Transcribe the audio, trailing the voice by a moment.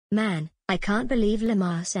Man, I can't believe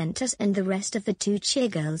Lamar sent us and the rest of the 2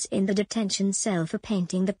 cheergirls in the detention cell for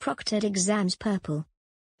painting the proctored exams purple.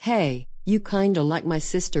 Hey, you kinda like my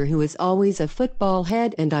sister who is always a football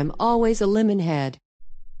head and I'm always a lemon head.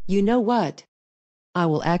 You know what? I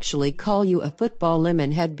will actually call you a football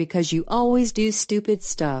lemon head because you always do stupid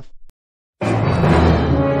stuff.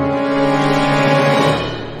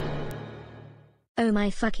 Oh my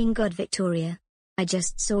fucking god, Victoria. I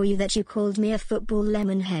just saw that you called me a football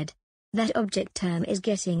lemon head. That object term is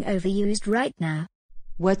getting overused right now.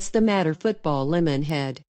 What's the matter, football lemon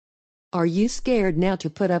head? Are you scared now to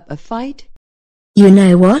put up a fight? You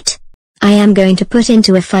know what? I am going to put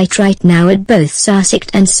into a fight right now at both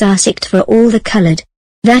SARSICT and SARSICT for all the colored.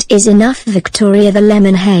 That is enough, Victoria the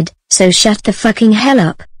lemon head, so shut the fucking hell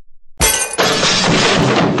up.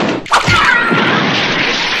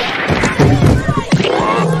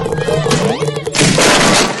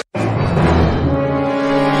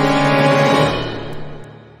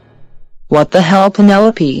 What the hell,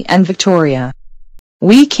 Penelope and Victoria?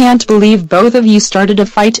 We can't believe both of you started a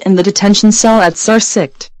fight in the detention cell at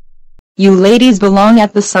SARSICT. You ladies belong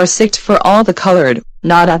at the SARSICT for all the colored,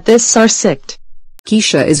 not at this SARSICT.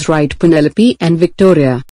 Keisha is right, Penelope and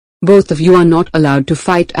Victoria. Both of you are not allowed to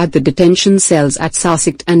fight at the detention cells at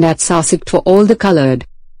SARSICT and at SARSICT for all the colored.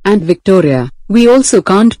 And Victoria, we also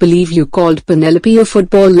can't believe you called Penelope a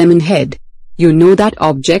football lemon head. You know that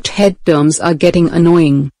object head terms are getting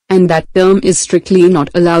annoying, and that term is strictly not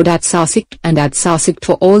allowed at SARSICT and at SARSICT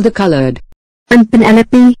for all the colored. And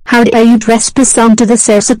Penelope, how dare you trespass onto the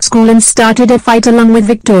SARSICT school and started a fight along with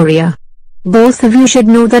Victoria? Both of you should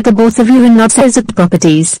know that the both of you are not SARSICT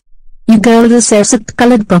properties. You girls are SARSICT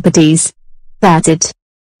colored properties. That's it.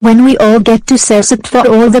 When we all get to SARSICT for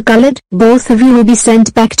all the colored, both of you will be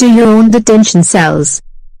sent back to your own detention cells.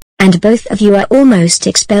 And both of you are almost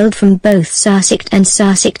expelled from both SARSICT and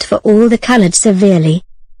SARSICT for all the colored severely.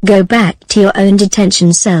 Go back to your own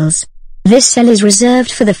detention cells. This cell is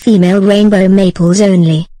reserved for the female rainbow maples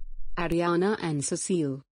only. Ariana and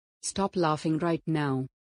Cecile, stop laughing right now.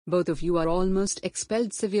 Both of you are almost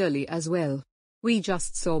expelled severely as well. We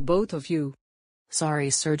just saw both of you. Sorry,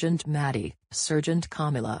 Sergeant Maddie, Sergeant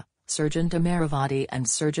Kamila, Sergeant Amaravati and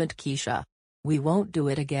Sergeant Keisha. We won't do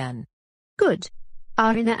it again. Good.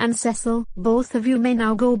 Arina and Cecil, both of you may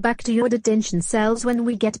now go back to your detention cells when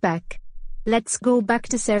we get back. Let's go back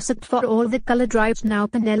to SARSICT for all the colored right now,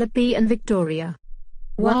 Penelope and Victoria.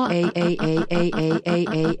 Now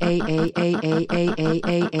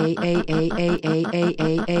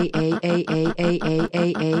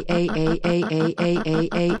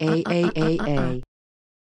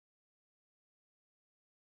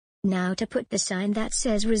to put the sign that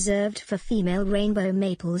says reserved for female rainbow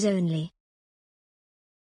maples only.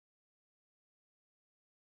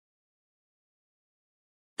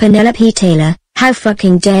 Penelope Taylor, how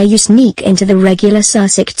fucking dare you sneak into the regular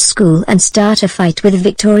SARSICT school and start a fight with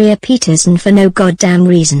Victoria Peterson for no goddamn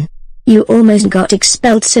reason. You almost got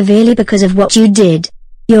expelled severely because of what you did.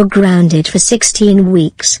 You're grounded for 16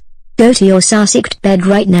 weeks. Go to your SARSICT bed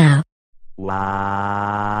right now.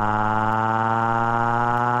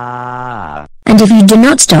 And if you do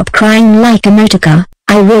not stop crying like a motor car,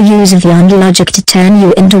 I will use beyond logic to turn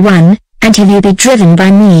you into one, and have you be driven by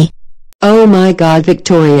me. Oh my god,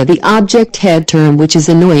 Victoria, the object head term which is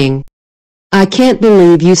annoying. I can't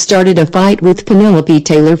believe you started a fight with Penelope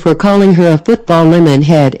Taylor for calling her a football lemon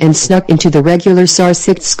head and snuck into the regular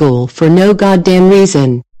SARSICT school for no goddamn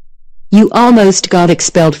reason. You almost got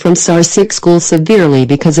expelled from SARSICT school severely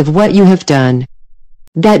because of what you have done.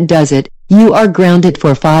 That does it, you are grounded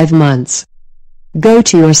for 5 months. Go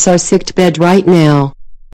to your SARSICT bed right now.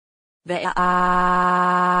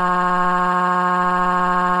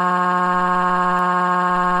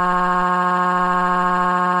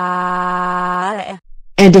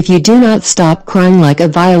 And if you do not stop crying like a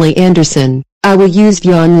Viley Anderson, I will use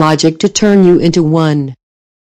beyond logic to turn you into one.